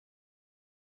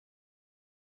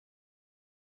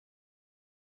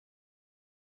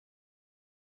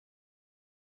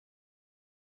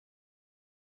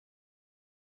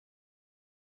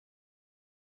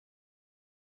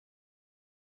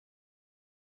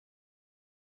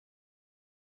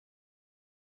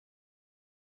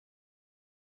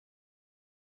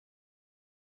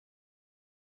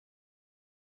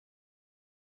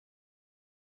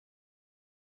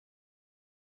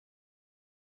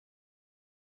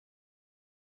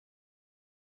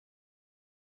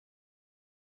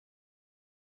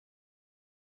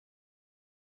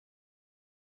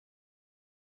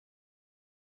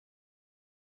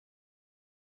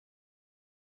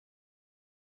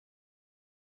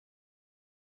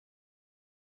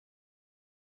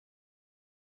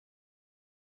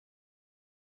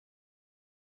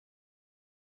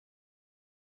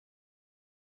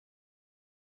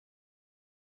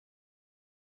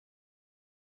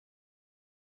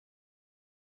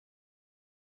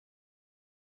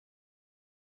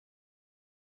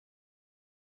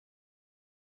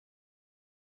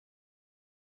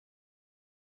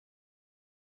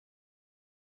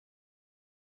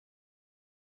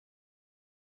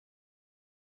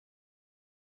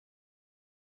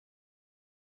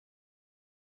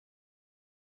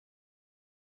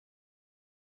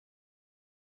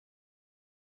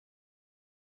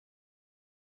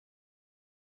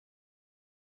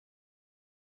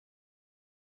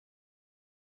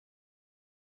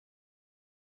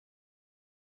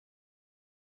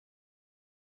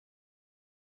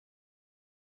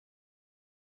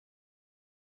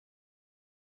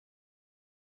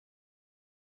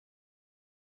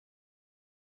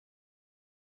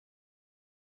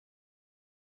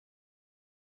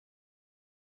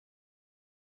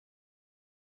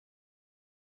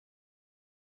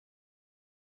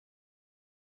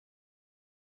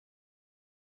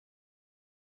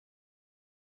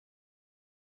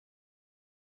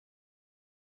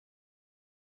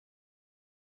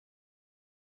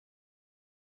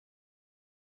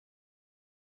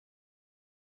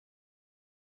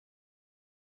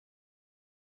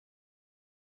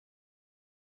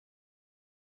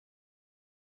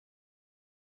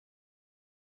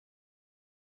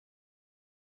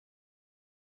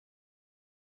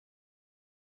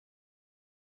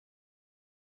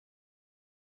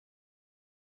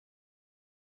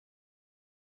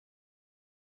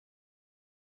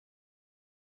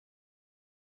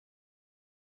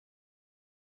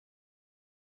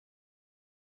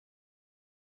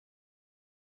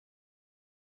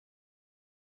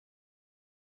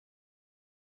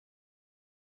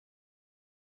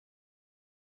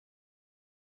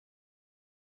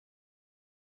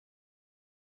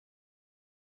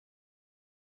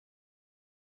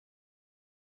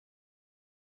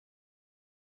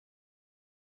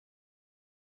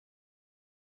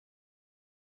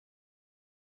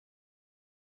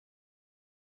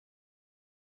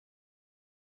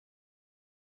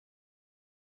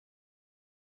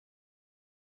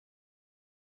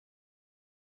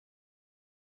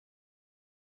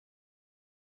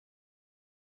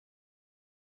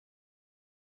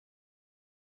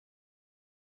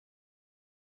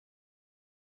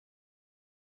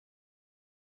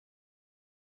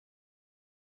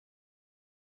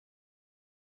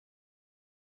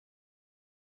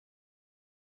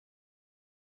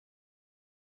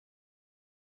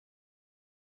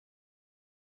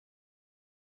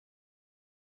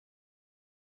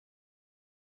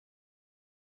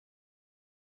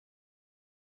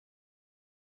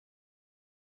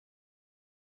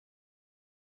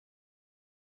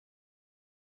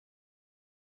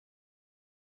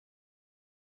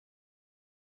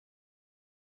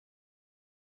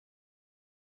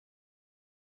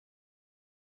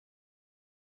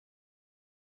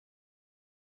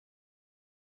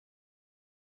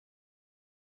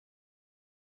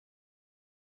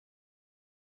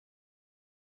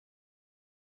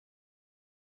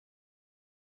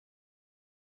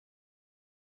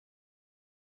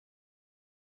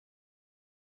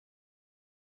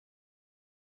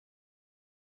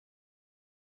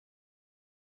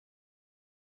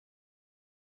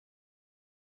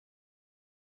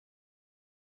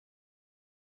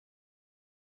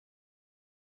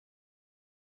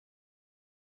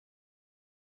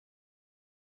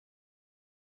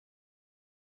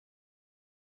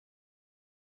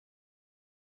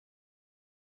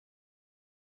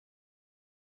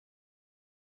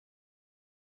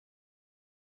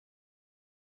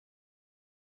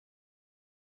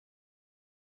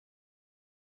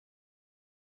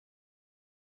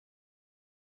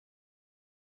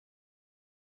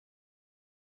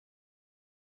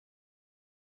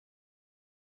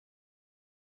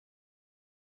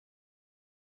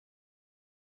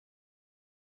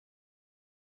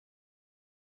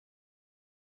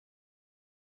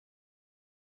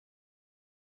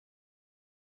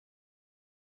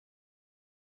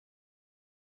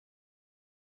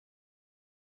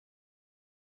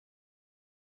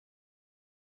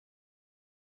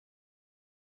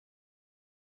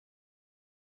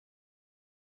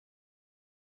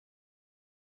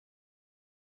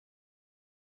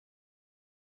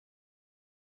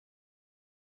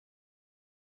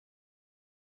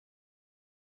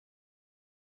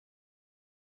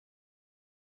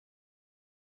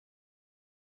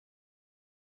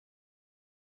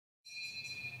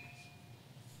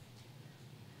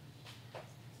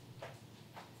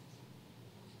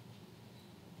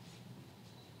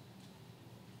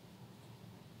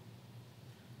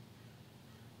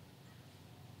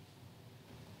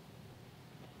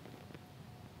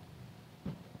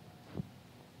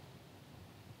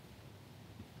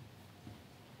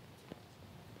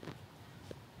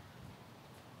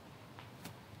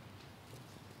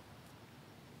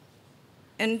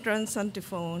entrance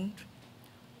antiphon.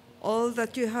 All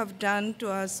that you have done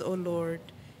to us, O Lord,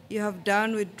 you have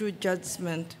done with true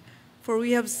judgment, for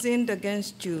we have sinned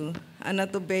against you and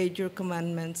not obeyed your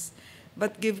commandments,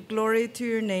 but give glory to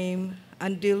your name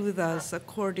and deal with us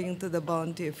according to the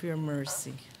bounty of your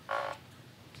mercy.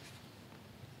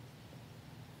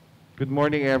 Good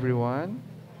morning, everyone,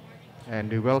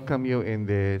 and we welcome you in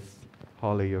this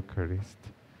Holy Eucharist.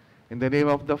 In the name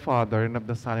of the Father, and of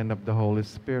the Son, and of the Holy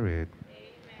Spirit.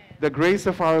 Amen. The grace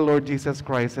of our Lord Jesus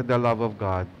Christ, and the love of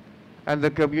God, and the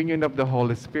communion of the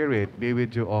Holy Spirit be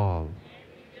with you all. And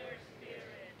with your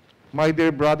spirit. My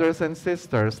dear brothers and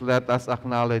sisters, let us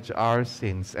acknowledge our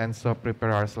sins and so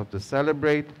prepare ourselves to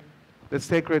celebrate the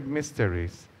sacred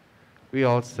mysteries. We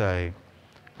all say,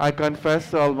 I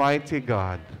confess to Almighty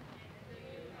God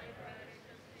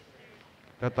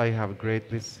that I have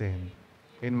greatly sinned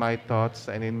in my thoughts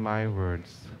and in my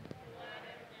words,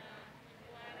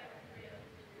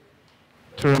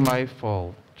 through my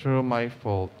fault, through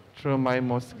my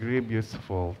most grievous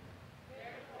fault.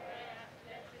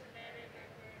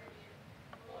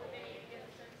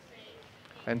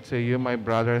 And to you, my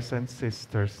brothers and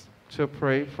sisters, to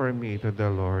pray for me to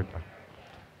the Lord.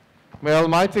 May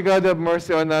Almighty God have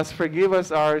mercy on us, forgive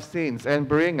us our sins, and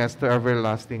bring us to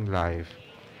everlasting life.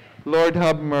 Lord,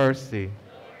 have mercy.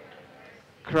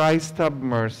 Christ, have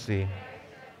mercy.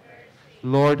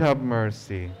 Lord, have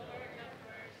mercy.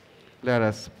 Let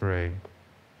us pray.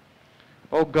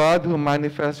 O God, who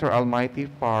manifests your almighty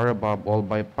power above all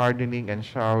by pardoning and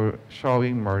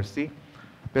showing mercy,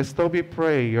 bestow, we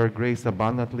pray, your grace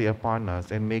abundantly upon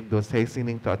us, and make those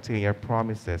hastening to attain your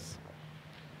promises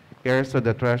heirs of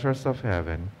the treasures of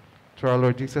heaven. Through our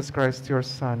Lord Jesus Christ, your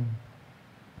Son,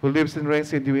 who lives and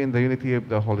reigns with you in the unity of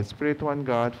the Holy Spirit, one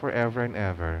God, forever and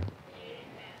ever.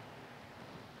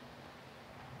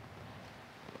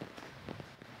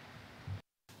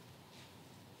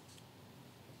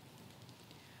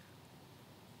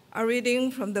 A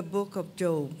reading from the book of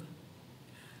Job.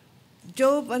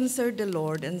 Job answered the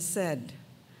Lord and said,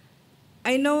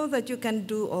 I know that you can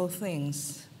do all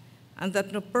things, and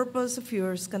that no purpose of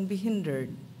yours can be hindered.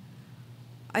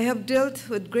 I have dealt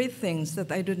with great things that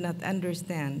I do not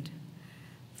understand,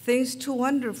 things too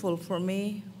wonderful for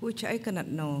me, which I cannot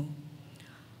know.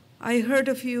 I heard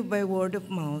of you by word of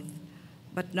mouth,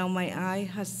 but now my eye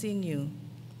has seen you.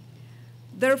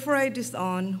 Therefore I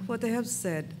disown what I have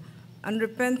said, and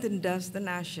repent in dust and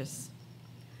ashes.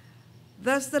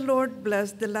 Thus the Lord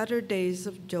blessed the latter days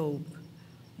of Job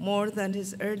more than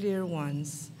his earlier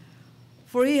ones,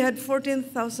 for he had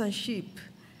 14,000 sheep,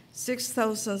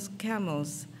 6,000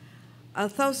 camels,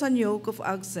 1,000 yoke of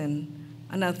oxen,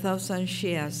 and 1,000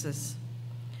 she-asses.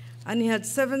 And he had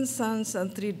 7 sons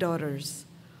and 3 daughters,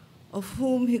 of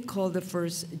whom he called the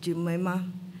first Jemima,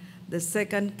 the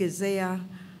second Keziah,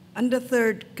 and the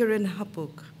third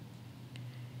Kirin-Hapuk.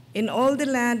 In all the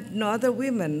land no other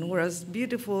women were as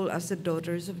beautiful as the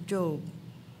daughters of Job,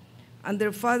 and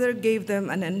their father gave them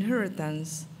an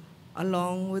inheritance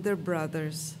along with their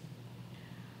brothers.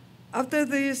 After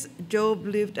this, Job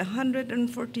lived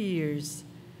 140 years,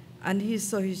 and he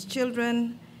saw his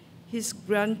children, his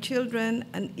grandchildren,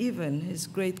 and even his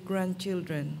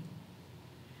great-grandchildren.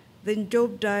 Then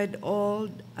Job died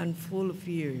old and full of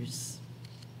years.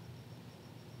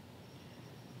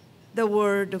 The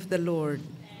word of the Lord.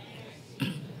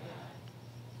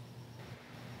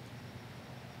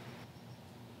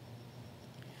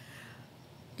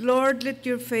 Lord, let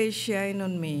your face shine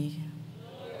on me.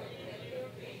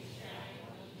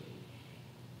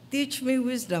 Teach me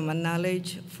wisdom and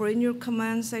knowledge, for in your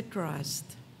commands I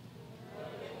trust.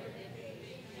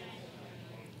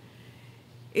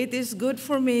 It is good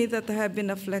for me that I have been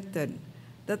afflicted,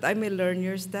 that I may learn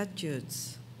your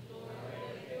statutes.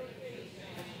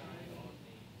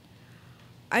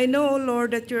 I know, O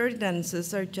Lord, that your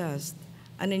ordinances are just,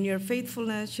 and in your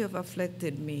faithfulness you have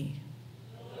afflicted me.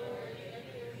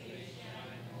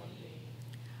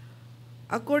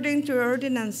 According to your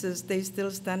ordinances, they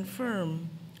still stand firm.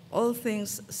 All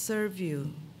things serve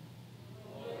you.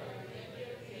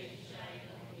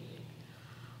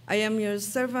 I am your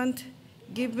servant.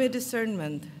 Give me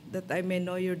discernment, that I may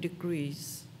know your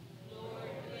decrees.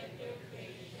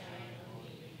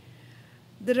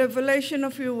 The revelation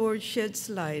of your word sheds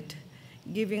light,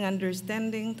 giving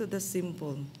understanding to the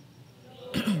simple.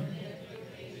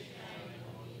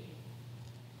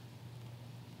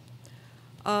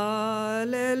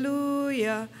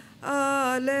 Alleluia,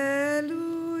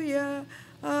 alleluia,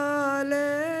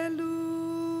 alleluia.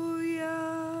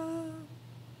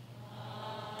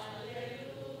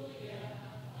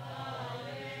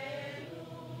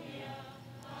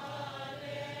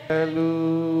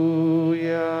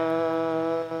 Alleluia.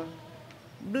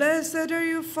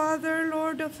 Father,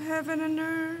 Lord of heaven and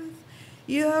earth,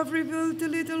 you have revealed to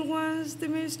little ones the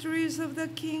mysteries of the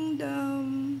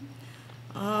kingdom.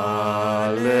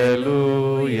 Alleluia,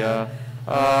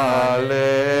 Alleluia,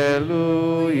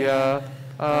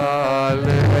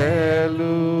 Alleluia.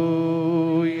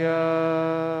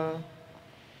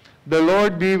 The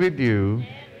Lord be with you.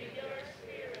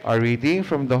 A reading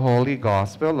from the Holy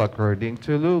Gospel according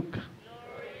to Luke.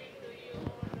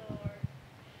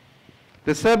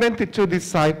 The 72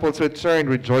 disciples returned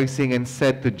rejoicing and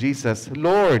said to Jesus,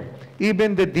 Lord,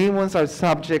 even the demons are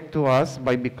subject to us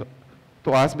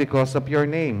because of your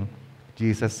name.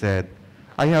 Jesus said,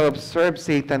 I have observed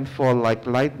Satan fall like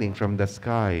lightning from the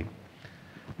sky.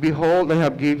 Behold, I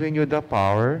have given you the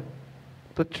power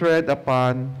to tread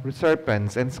upon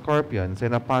serpents and scorpions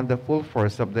and upon the full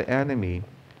force of the enemy,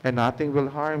 and nothing will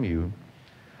harm you.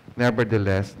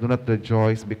 Nevertheless, do not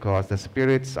rejoice because the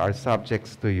spirits are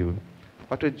subjects to you,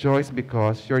 but rejoice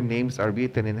because your names are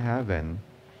written in heaven.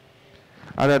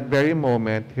 At that very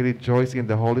moment, he rejoiced in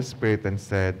the Holy Spirit and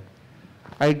said,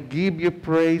 I give you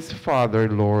praise, Father,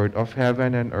 Lord of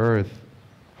heaven and earth,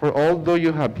 for although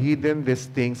you have hidden these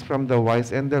things from the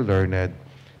wise and the learned,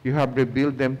 you have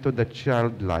revealed them to the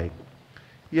childlike.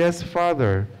 Yes,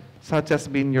 Father, such has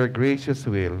been your gracious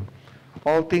will.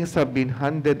 All things have been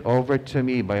handed over to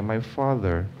me by my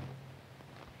Father.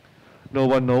 No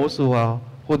one knows who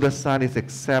the Son is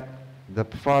except the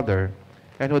Father,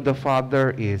 and who the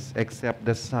Father is except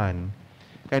the Son,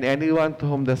 and anyone to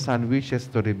whom the Son wishes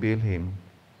to reveal him.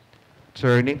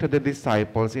 Turning to the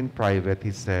disciples in private,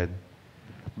 he said,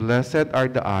 Blessed are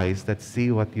the eyes that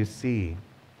see what you see.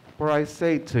 For I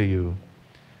say to you,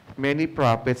 many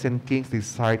prophets and kings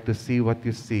desired to see what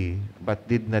you see, but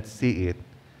did not see it,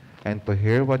 and to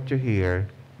hear what you hear,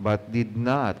 but did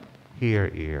not hear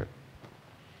it.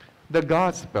 The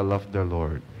Gospel of the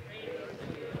Lord.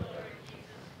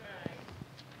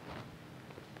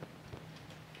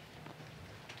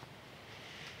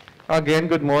 Again,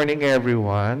 good morning,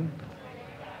 everyone.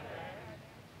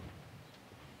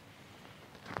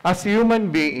 As a human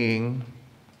being,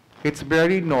 it's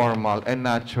very normal and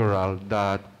natural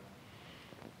that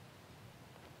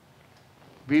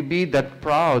we be that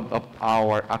proud of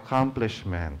our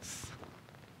accomplishments.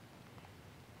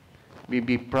 We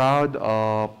be proud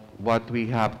of what we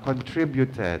have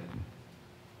contributed.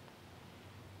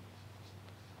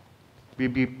 We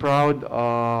be proud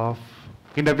of,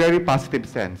 in a very positive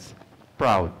sense,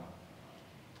 proud.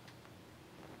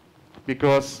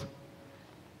 Because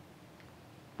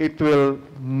it will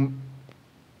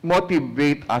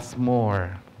motivate us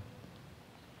more.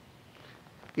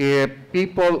 If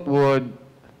people would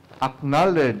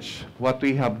acknowledge what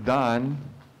we have done,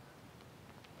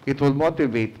 it will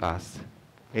motivate us,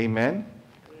 amen,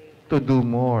 to do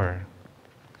more.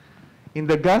 In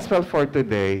the gospel for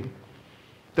today,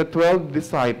 the 12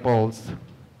 disciples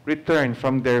returned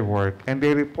from their work and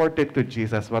they reported to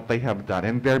Jesus what they have done,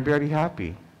 and they're very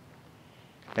happy.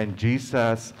 And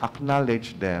Jesus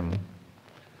acknowledged them.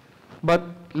 But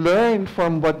learn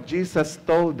from what Jesus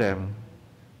told them.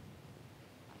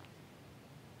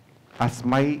 As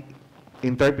my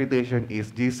interpretation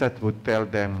is, Jesus would tell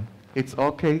them, it's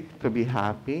okay to be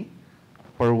happy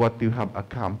for what you have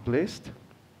accomplished.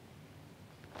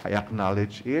 I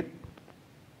acknowledge it.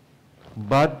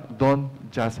 But don't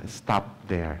just stop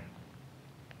there.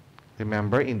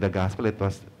 Remember, in the gospel it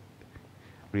was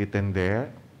written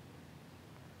there,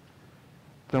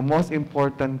 the most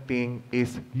important thing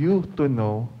is you to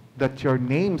know that your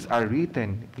names are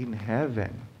written in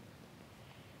heaven.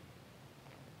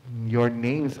 Your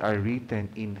names are written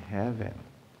in heaven.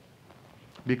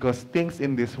 Because things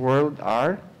in this world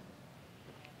are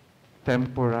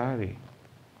temporary.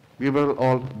 We will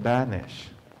all vanish.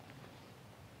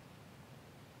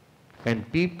 And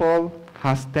people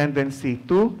has tendency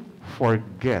to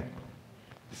forget,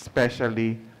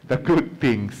 especially the good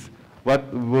things.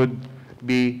 What would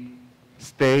be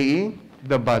staying,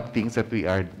 the bad things that we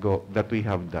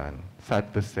have done.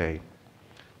 Sad to say.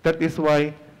 That is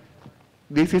why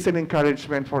this is an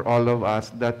encouragement for all of us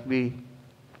that we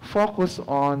focus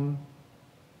on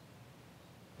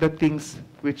the things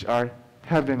which are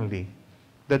heavenly,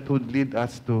 that would lead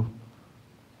us to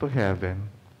heaven.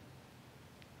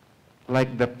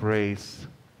 Like the praise,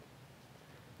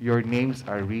 your names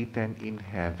are written in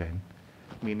heaven.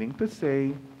 Meaning to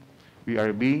say, we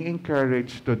are being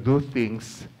encouraged to do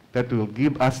things that will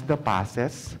give us the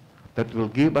passes, that will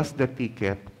give us the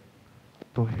ticket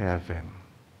to heaven.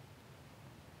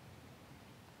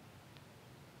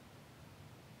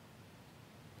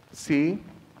 See,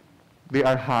 they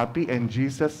are happy and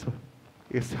Jesus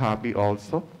is happy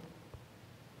also.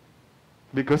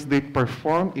 because they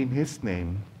performed in His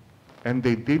name and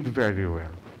they did very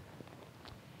well.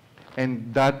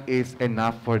 And that is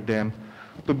enough for them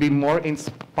to be more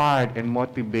inspired and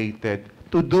motivated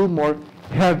to do more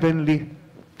heavenly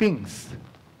things.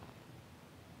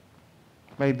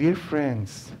 My dear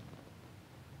friends,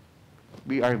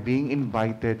 we are being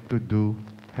invited to do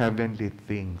heavenly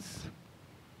things.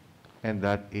 And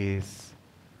that is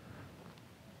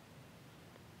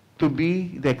to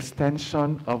be the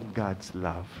extension of God's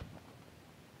love.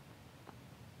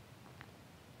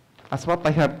 As what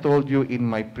I have told you in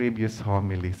my previous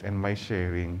homilies and my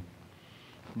sharing,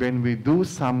 when we do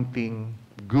something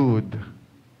good,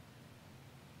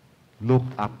 look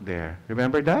up there.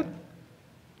 Remember that?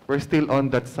 We're still on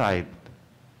that side.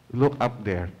 Look up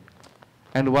there.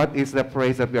 And what is the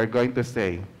phrase that we are going to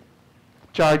say?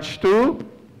 Charge to?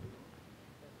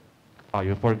 Oh,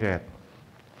 you forget.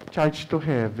 Charge to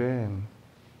heaven.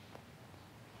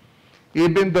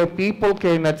 Even though people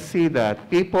cannot see that,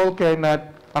 people cannot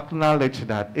acknowledge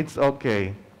that, it's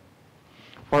okay.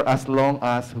 For as long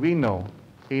as we know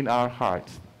in our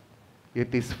hearts,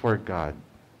 it is for God.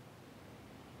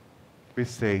 We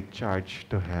say, charge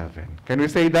to heaven. Can we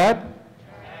say that?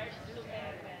 Charge to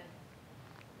heaven.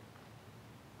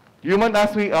 Human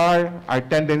as we are, our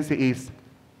tendency is,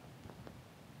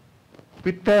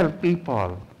 we tell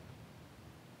people,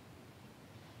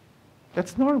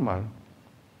 that's normal.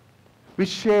 We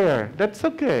share, that's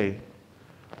okay.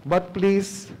 But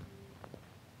please,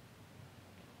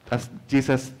 as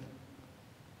Jesus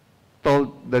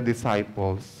told the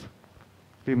disciples,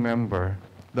 remember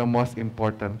the most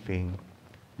important thing,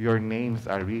 your names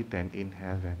are written in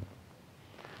heaven.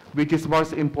 Which is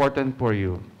most important for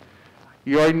you?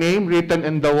 Your name written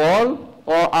in the wall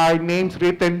or our names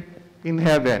written in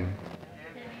heaven?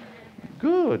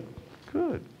 Good,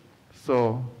 good.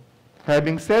 So,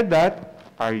 having said that,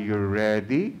 are you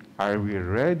ready? Are we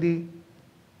ready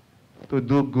to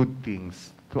do good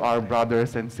things to our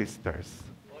brothers and sisters?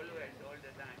 Always, all the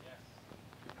time.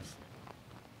 Yes.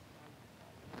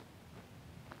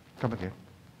 Come again.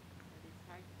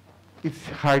 It's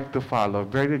hard to follow.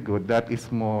 Very good. That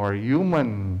is more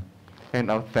human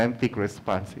and authentic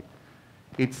response.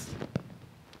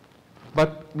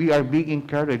 But we are being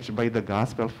encouraged by the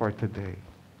gospel for today.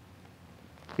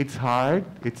 It's hard,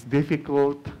 it's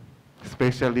difficult,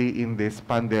 especially in these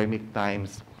pandemic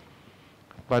times.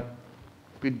 But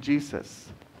with Jesus,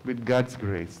 with God's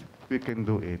grace, we can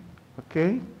do it.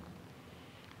 Okay?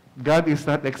 God is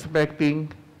not expecting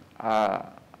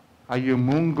a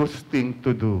humongous thing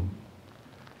to do.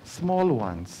 Small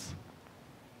ones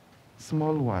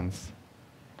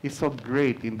is so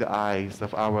great in the eyes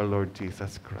of our Lord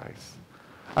Jesus Christ.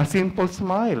 A simple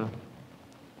smile,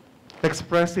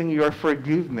 expressing your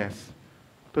forgiveness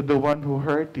to the one who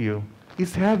hurt you,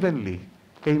 is heavenly.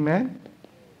 Amen?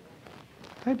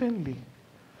 Heavenly.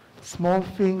 Small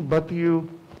thing, but you,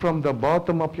 from the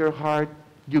bottom of your heart,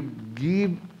 you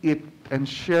give it and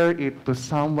share it to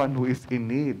someone who is in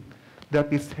need.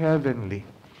 That is heavenly.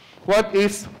 What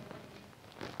is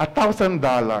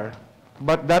 $1,000?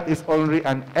 But that is only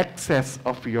an excess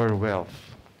of your wealth.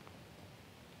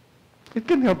 It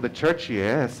can help the church,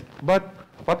 yes. But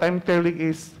what I'm telling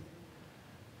is,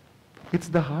 it's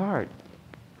the heart.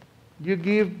 You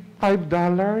give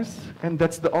 $5 and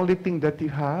that's the only thing that you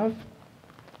have,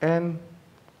 and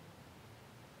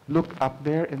look up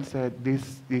there and said,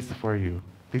 this is for you.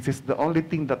 This is the only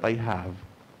thing that I have,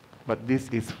 but this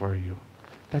is for you.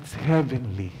 That's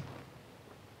heavenly.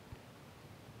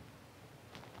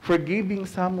 Forgiving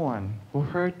someone who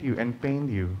hurt you and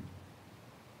pained you.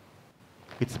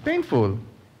 It's painful,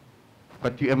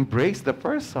 but you embrace the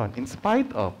person in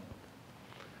spite of.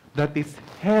 That is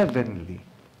heavenly.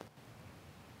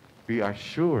 We are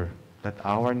sure that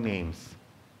our names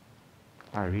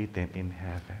are written in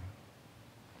heaven.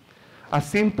 A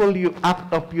simple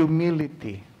act of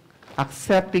humility,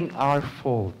 accepting our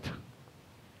fault.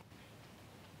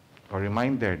 A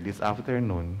reminder, this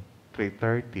afternoon,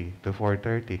 3:30 to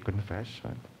 4:30,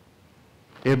 confession.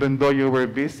 Even though you were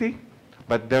busy,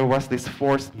 but there was this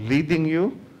force leading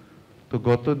you to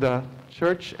go to the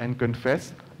church and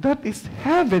confess, that is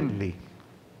heavenly.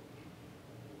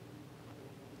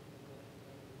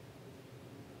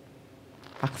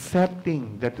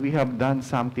 Accepting that we have done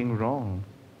something wrong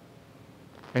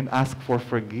and ask for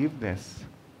forgiveness,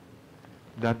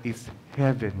 that is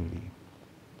heavenly.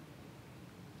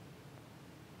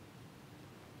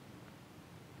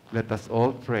 Let us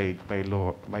all pray, my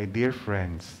Lord, my dear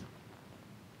friends,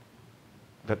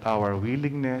 that our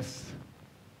willingness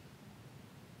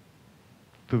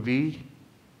to be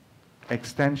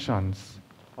extensions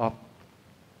of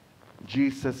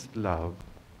Jesus' love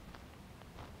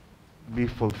be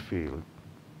fulfilled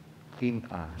in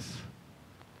us.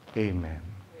 Amen.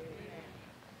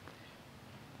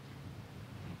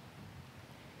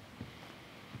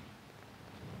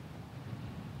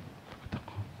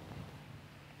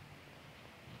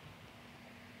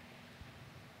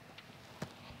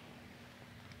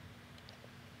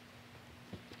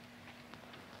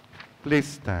 Please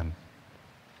stand.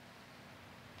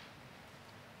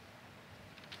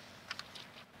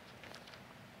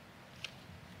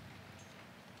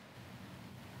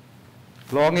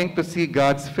 Longing to see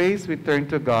God's face, we turn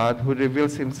to God who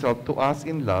reveals himself to us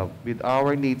in love with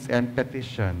our needs and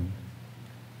petition.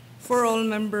 For all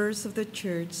members of the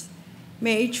church,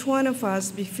 may each one of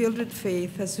us be filled with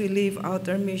faith as we live out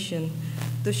our mission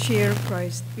to share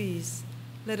Christ's peace.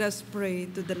 Let us pray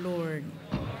to the Lord.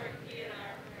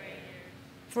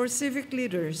 For civic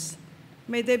leaders,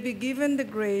 may they be given the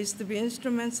grace to be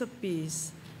instruments of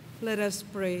peace. Let us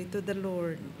pray to the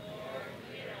Lord.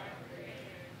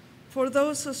 For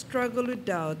those who struggle with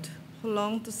doubt, who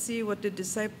long to see what the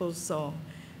disciples saw,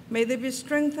 may they be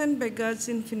strengthened by God's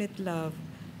infinite love.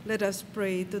 Let us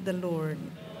pray to the Lord.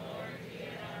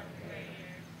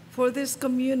 For this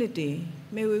community,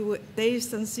 may we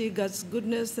taste and see God's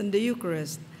goodness in the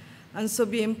Eucharist, and so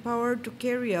be empowered to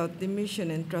carry out the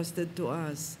mission entrusted to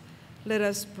us. Let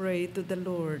us pray to the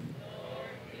Lord.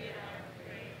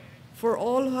 For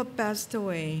all who have passed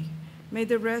away, may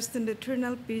they rest in the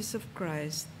eternal peace of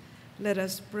Christ. Let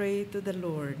us pray to the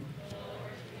Lord.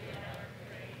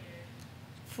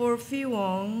 For Phi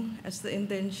Wong, as the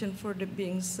intention for the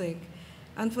being sick,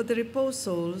 and for the repose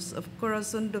souls of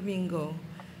Corazon Domingo,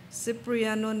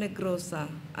 Cipriano Negrosa,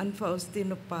 and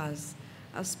Faustino Paz,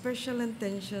 as special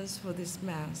intentions for this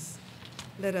Mass.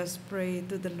 Let us pray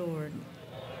to the Lord.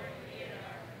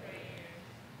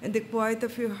 In the quiet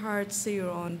of your heart, say your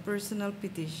own personal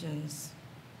petitions.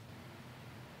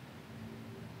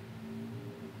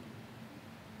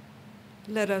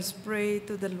 Let us pray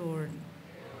to the Lord.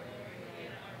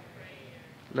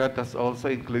 Let us also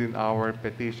include in our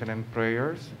petition and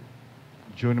prayers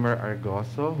Junior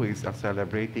Argoso, who is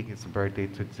celebrating his birthday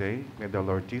today. May the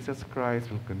Lord Jesus Christ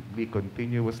will be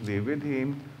continuously with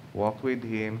him, walk with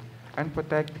him, and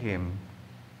protect him.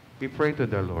 We pray to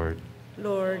the Lord.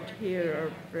 Lord, hear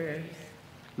our prayers.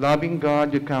 Loving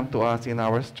God, you come to us in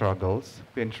our struggles.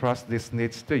 We entrust these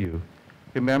needs to you,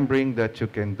 remembering that you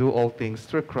can do all things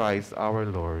through Christ our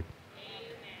Lord.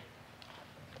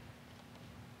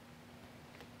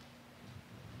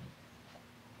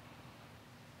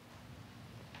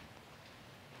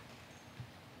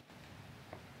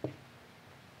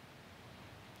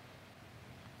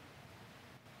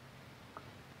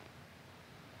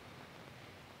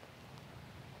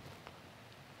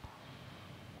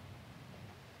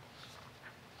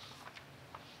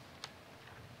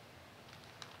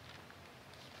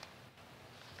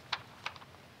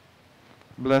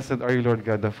 Blessed are you, Lord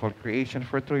God of all creation,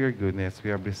 for through your goodness we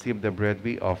have received the bread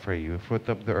we offer you. Fruit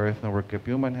of the earth, no work of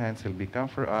human hands, will become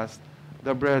for us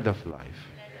the bread of life.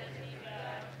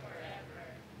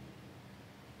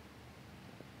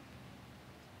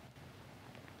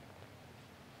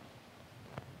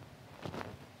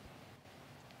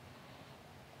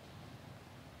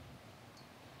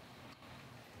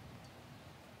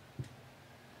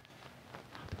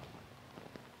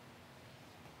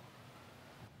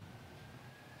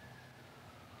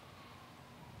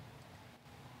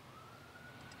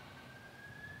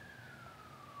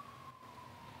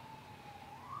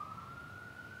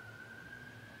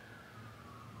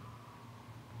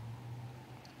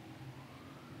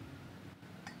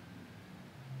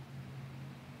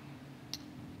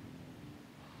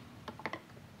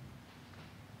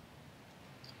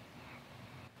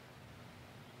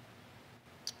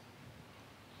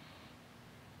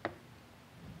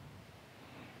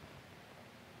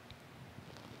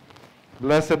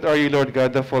 Blessed are you, Lord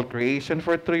God of all creation,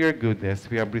 for through your goodness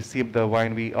we have received the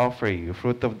wine we offer you.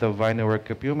 Fruit of the vine, no work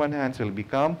of human hands, will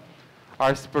become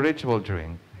our spiritual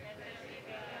drink.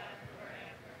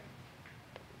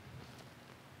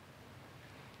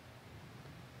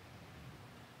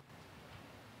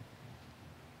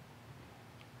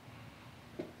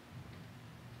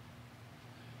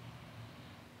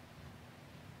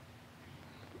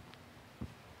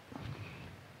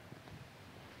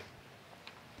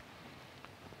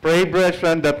 Pray,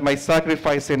 brethren, that my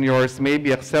sacrifice and yours may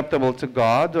be acceptable to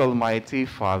God, Almighty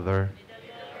Father.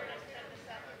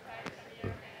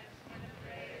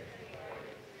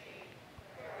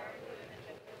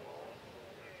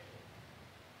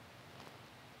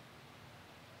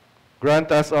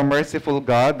 Grant us, O merciful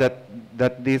God, that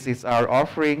that this is our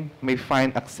offering may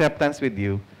find acceptance with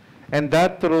you, and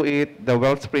that through it the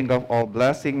wellspring of all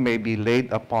blessing may be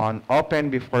laid open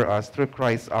before us through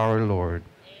Christ our Lord.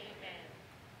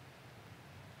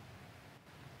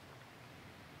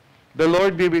 The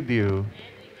Lord be with you.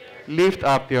 Lift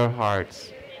up your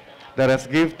hearts. Let us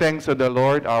give thanks to the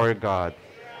Lord our God.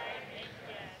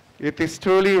 It is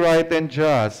truly right and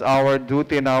just, our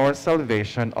duty and our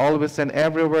salvation, always and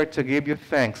everywhere to give you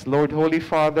thanks, Lord, Holy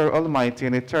Father, Almighty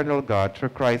and eternal God, through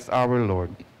Christ our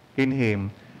Lord. In him,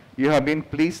 you have been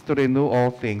pleased to renew all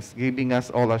things, giving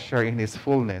us all a share in his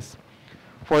fullness.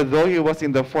 For though he was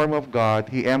in the form of God,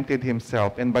 he emptied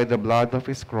himself, and by the blood of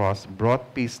his cross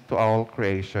brought peace to all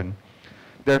creation.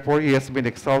 Therefore he has been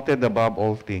exalted above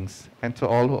all things, and to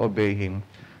all who obey him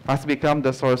has become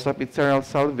the source of eternal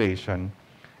salvation.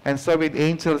 And so with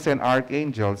angels and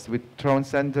archangels, with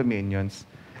thrones and dominions,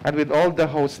 and with all the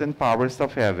hosts and powers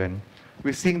of heaven,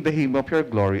 we sing the hymn of your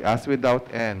glory, as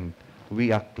without end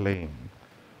we acclaim.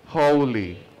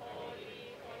 Holy,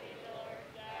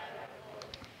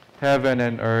 heaven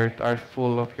and earth are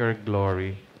full of your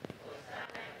glory.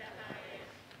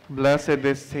 Blessed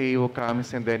is he who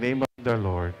comes in the name of the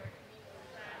Lord.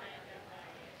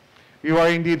 You are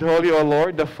indeed holy, O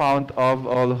Lord, the fount of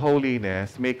all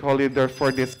holiness. Make holy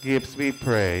therefore these gifts, we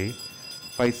pray,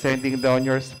 by sending down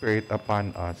your Spirit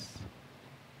upon us.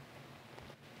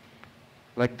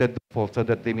 Like the dew, so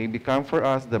that they may become for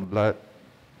us the body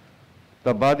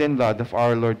and blood of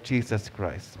our Lord Jesus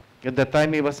Christ. At the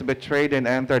time he was betrayed and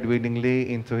entered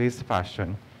willingly into his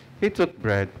passion, he took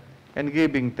bread, and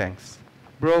giving thanks,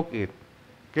 broke it,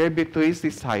 gave it to his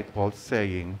disciples,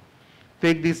 saying,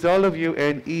 Take this all of you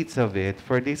and eat of it,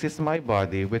 for this is my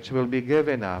body, which will be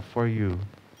given up for you.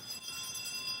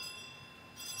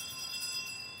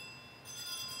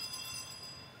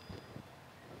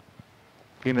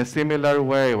 In a similar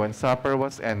way, when supper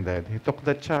was ended, he took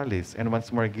the chalice, and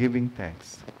once more giving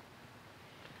thanks,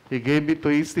 he gave it to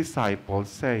his disciples,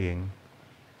 saying,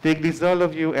 Take this all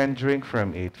of you and drink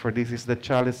from it, for this is the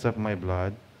chalice of my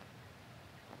blood,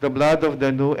 the blood of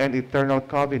the new and eternal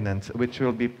covenant, which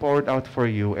will be poured out for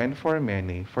you and for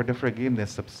many for the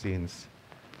forgiveness of sins.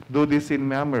 Do this in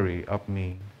memory of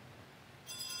me.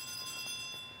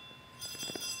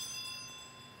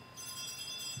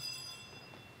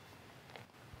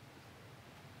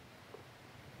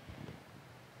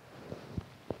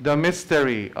 The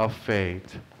mystery of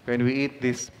faith. When we eat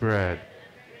this bread,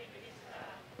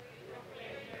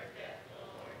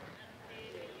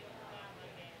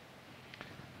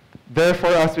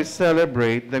 therefore, as we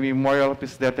celebrate the memorial of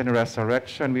his death and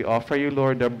resurrection, we offer you,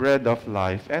 Lord, the bread of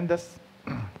life and the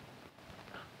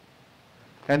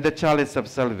chalice of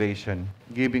salvation,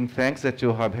 giving thanks that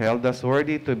you have held us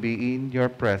worthy to be in your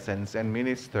presence and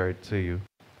ministered to you.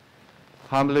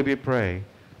 Humbly we pray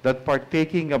that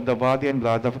partaking of the body and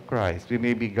blood of Christ, we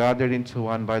may be gathered into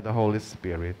one by the Holy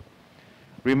Spirit.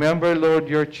 Remember, Lord,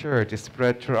 your church is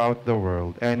spread throughout the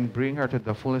world, and bring her to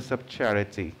the fullness of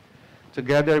charity,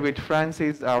 together with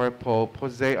Francis, our Pope,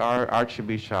 Jose, our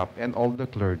Archbishop, and all the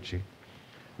clergy.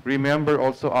 Remember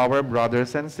also our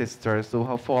brothers and sisters who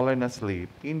have fallen asleep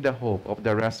in the hope of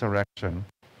the resurrection,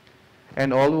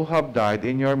 and all who have died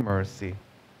in your mercy.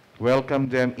 Welcome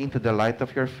them into the light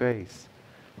of your face.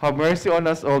 Have mercy on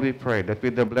us all, we pray, that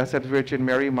with the Blessed Virgin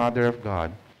Mary, Mother of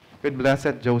God, with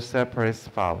Blessed Joseph, her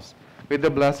spouse, with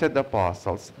the blessed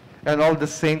apostles, and all the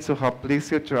saints who have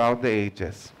pleased you throughout the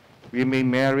ages, we may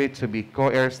merit to be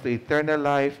co-heirs to eternal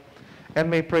life,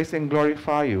 and may praise and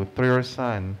glorify you through your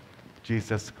Son,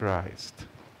 Jesus Christ.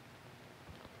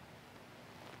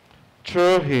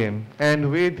 Through him,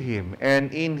 and with him,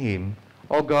 and in him,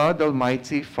 O God,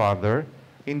 Almighty Father,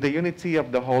 in the unity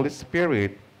of the Holy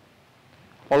Spirit,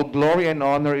 all glory and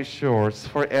honor is yours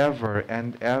forever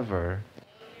and ever.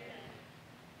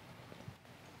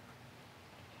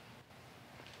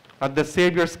 At the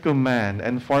Savior's command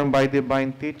and formed by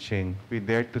divine teaching, we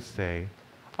dare to say,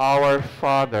 Our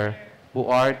Father, who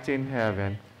art in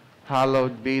heaven,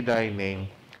 hallowed be thy name.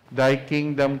 Thy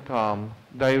kingdom come,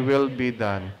 thy will be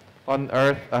done, on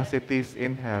earth as it is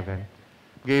in heaven.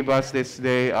 Give us this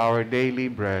day our daily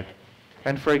bread,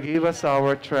 and forgive us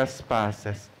our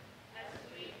trespasses,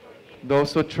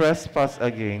 those who trespass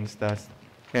against us,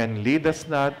 and lead us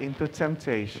not into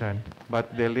temptation,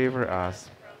 but deliver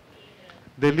us.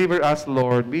 Deliver us,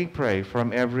 Lord, we pray,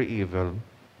 from every evil.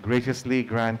 Graciously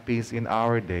grant peace in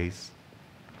our days,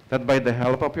 that by the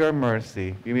help of your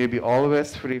mercy we may be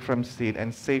always free from sin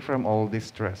and safe from all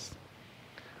distress,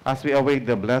 as we await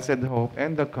the blessed hope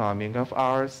and the coming of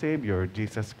our Savior,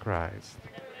 Jesus Christ.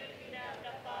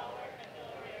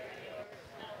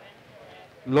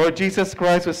 Lord Jesus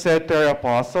Christ, who said to our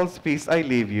apostles, "Peace I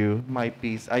leave you, my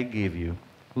peace I give you,"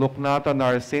 look not on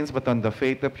our sins, but on the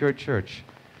faith of your church,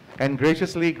 and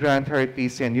graciously grant her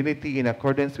peace and unity in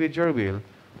accordance with your will,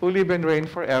 who live and reign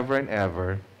forever and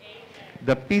ever.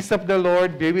 The peace of the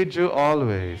Lord be with you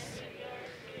always.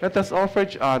 Let us offer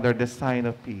each other the sign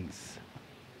of peace.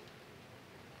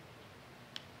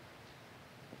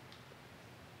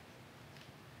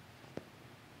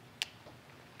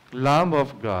 Lamb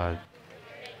of God,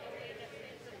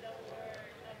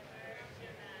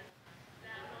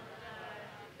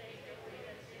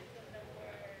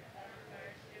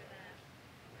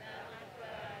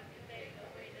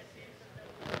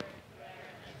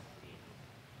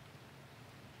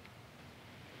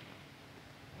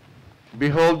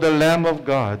 behold the Lamb of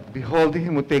God, behold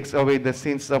him who takes away the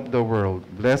sins of the world.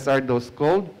 Blessed are those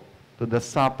called to the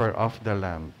supper of the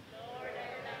Lamb.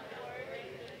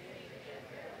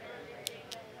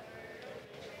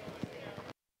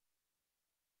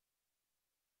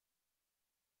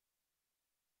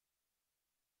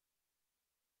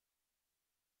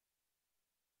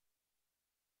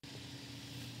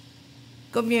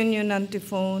 Communion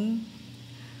antiphon.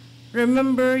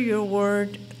 Remember your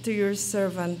word to your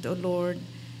servant, O Lord,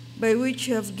 by which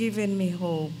you have given me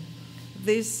hope.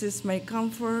 This is my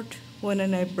comfort when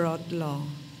I brought law.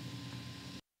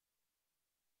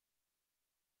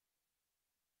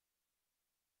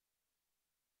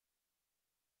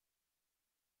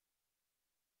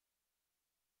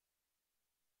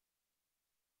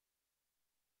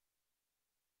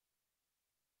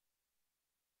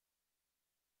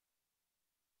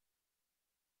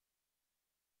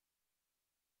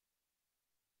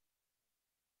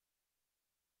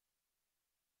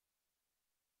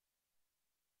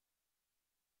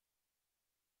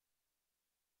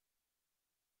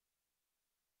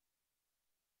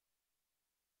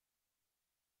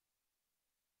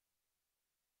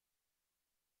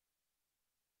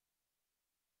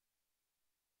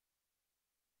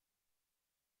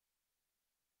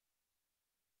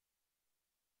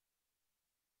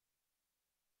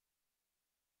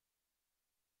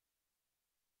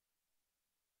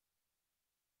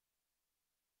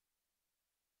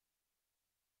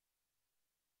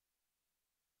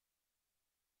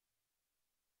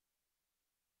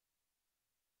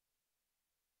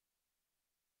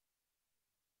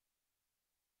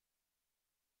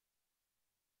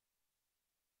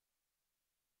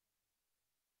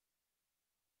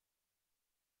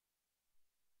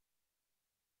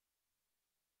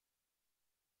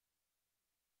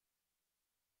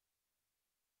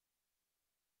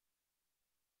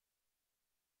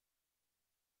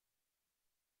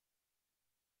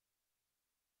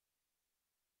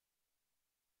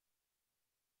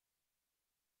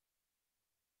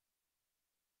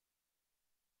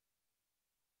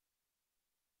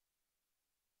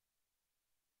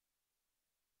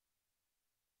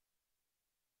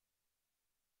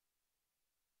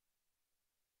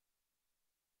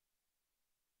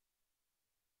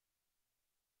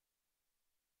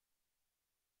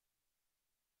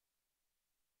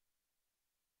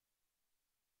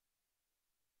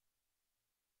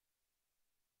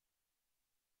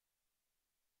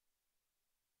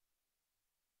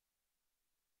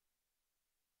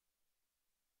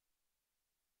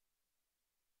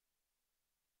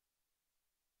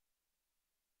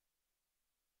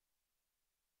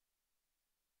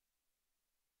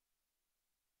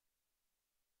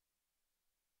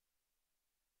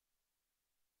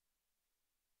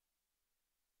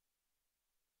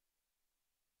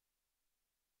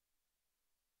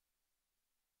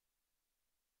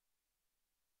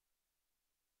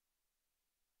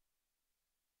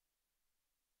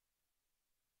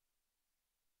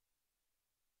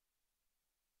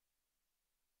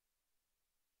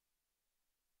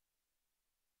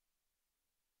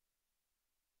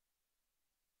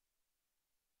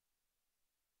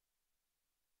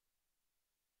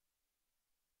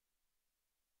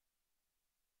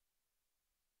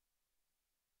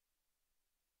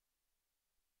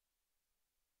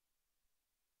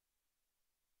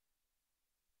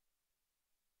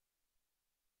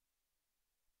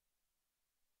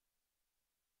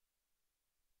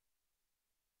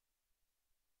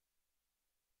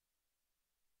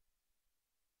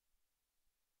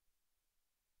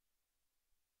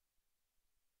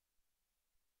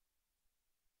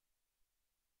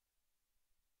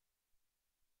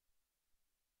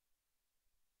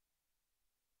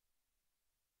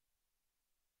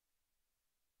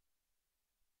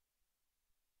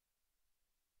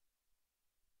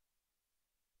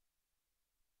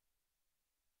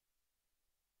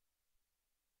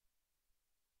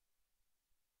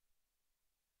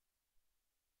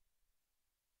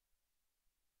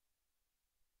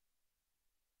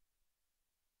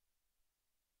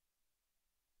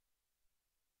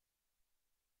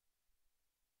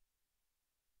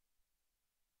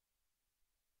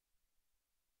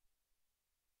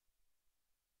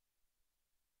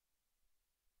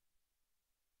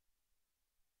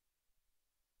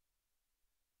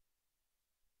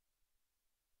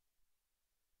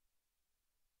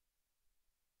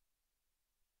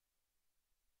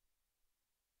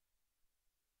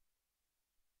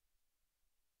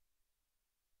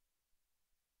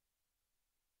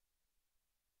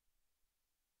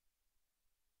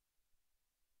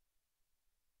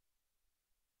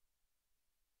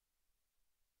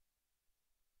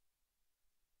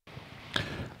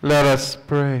 Let us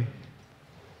pray.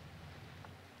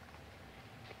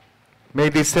 May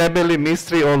this heavenly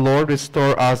mystery, O Lord,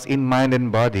 restore us in mind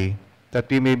and body, that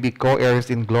we may be co-heirs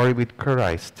in glory with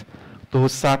Christ, to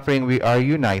whose suffering we are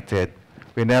united,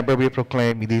 whenever we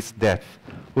proclaim his death,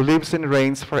 who lives and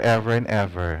reigns forever and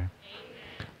ever.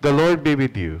 The Lord be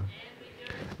with you.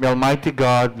 May Almighty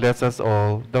God bless us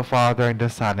all, the Father, and the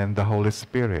Son, and the Holy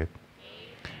Spirit.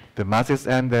 The Mass is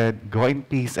ended. Go in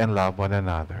peace and love one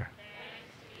another.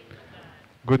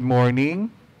 Good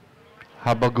morning.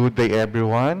 Have a good day,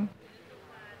 everyone.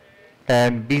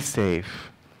 And be safe.